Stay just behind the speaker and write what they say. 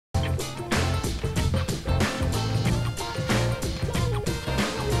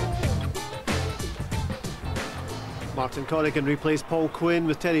Martin Corrigan replaced Paul Quinn,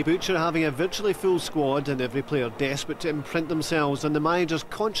 with Terry Butcher having a virtually full squad and every player desperate to imprint themselves on the manager's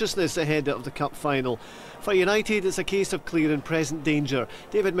consciousness ahead of the cup final. For United, it's a case of clear and present danger.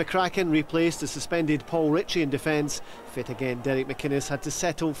 David McCracken replaced the suspended Paul Ritchie in defence. Fit again, Derek McInnes had to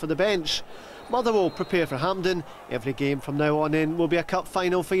settle for the bench. Motherwell prepare for Hampden. Every game from now on in will be a cup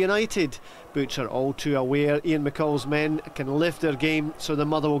final for United. Butcher all too aware Ian McCall's men can lift their game, so the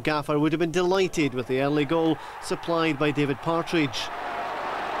Motherwell gaffer would have been delighted with the early goal supplied by David Partridge.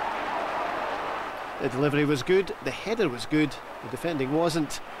 The delivery was good, the header was good, the defending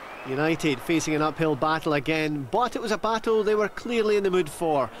wasn't. United facing an uphill battle again, but it was a battle they were clearly in the mood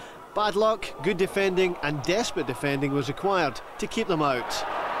for. Bad luck, good defending and desperate defending was required to keep them out.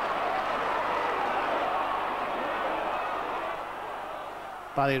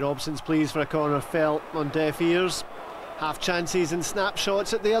 Barry Robson's pleas for a corner fell on deaf ears. Half chances and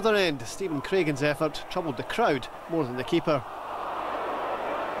snapshots at the other end. Stephen Craigan's effort troubled the crowd more than the keeper.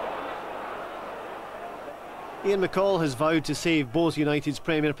 Ian McCall has vowed to save both United's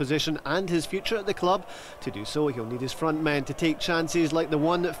Premier position and his future at the club. To do so, he'll need his front men to take chances like the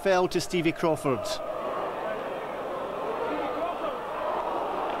one that fell to Stevie Crawford.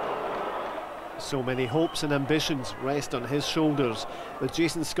 So many hopes and ambitions rest on his shoulders. With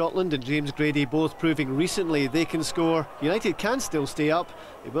Jason Scotland and James Grady both proving recently they can score, United can still stay up.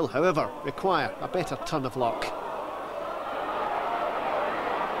 They will, however, require a better turn of luck.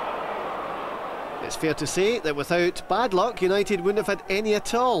 It's fair to say that without bad luck, United wouldn't have had any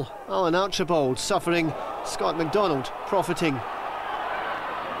at all. Alan Archibald suffering, Scott McDonald profiting.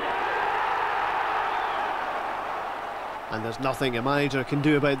 And there's nothing a manager can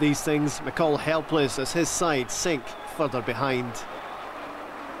do about these things. McCall helpless as his side sink further behind.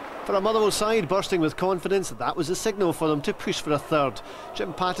 For a Motherwell side bursting with confidence, that was a signal for them to push for a third.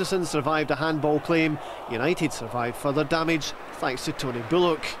 Jim Patterson survived a handball claim. United survived further damage thanks to Tony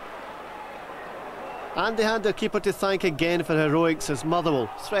Bullock. And they had their keeper to thank again for heroics as Motherwell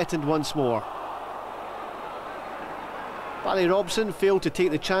threatened once more. Barry Robson failed to take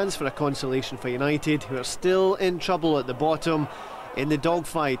the chance for a consolation for United, who are still in trouble at the bottom. In the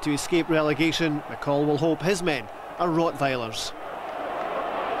dogfight to escape relegation, McCall will hope his men are Rottweilers.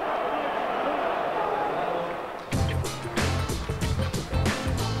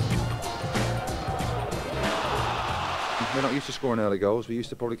 We're not used to scoring early goals. We're used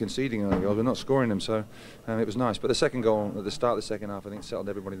to probably conceding early goals. We're not scoring them, so it was nice. But the second goal at the start of the second half, I think, settled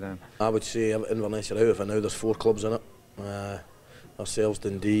everybody down. I would say Inverness are out if I know there's 4 clubs in it. Ourselves,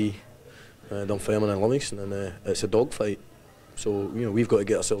 Dundee, Dunfermline and Livingston, and it's a dogfight. So we've got to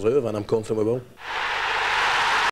get ourselves out of it, and I'm confident we will.